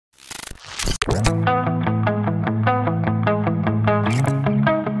Entombed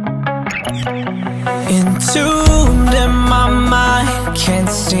in my mind, can't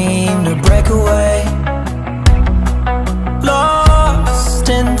seem to break away. Lost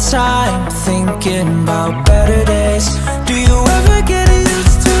in time, thinking about better days. Do you ever get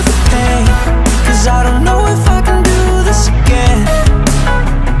used to the pain? 'Cause I don't know if I can do this again.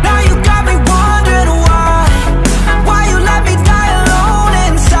 Now you got me wondering why you let me die alone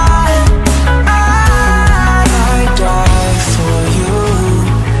inside. I died for you,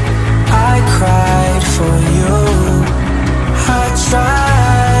 I cried for you, I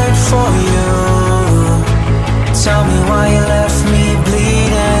tried for you. Tell me why you left me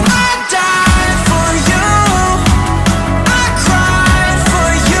bleeding. I died for you, I cried for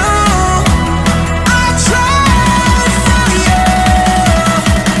you, I tried for you.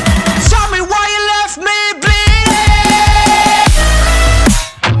 Tell me why you left me bleeding.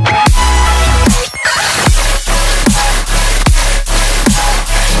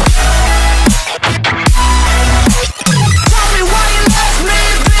 Tell me why you left me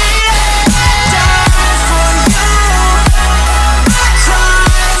bleeding. Died for you, I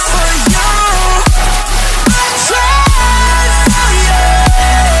cried for you, I tried for you.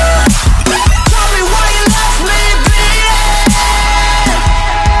 Tell me why you left me bleeding.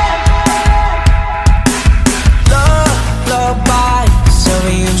 Lullaby, some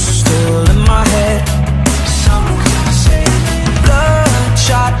of you still in my head.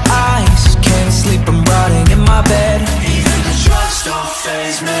 Bloodshot eyes, can't sleep, I'm rotting in my bed. Even the drugs don't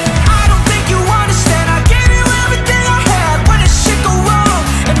faze me. I don't think you understand, I gave you everything I had. When did shit go wrong?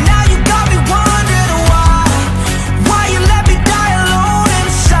 And now you got me wondering why you let me die alone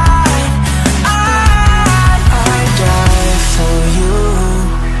inside. I died for you,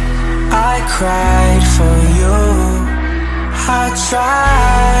 I cried for you, I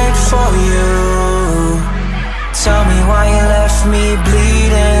tried for you. Tell me why you left me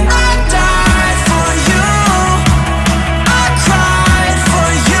bleeding.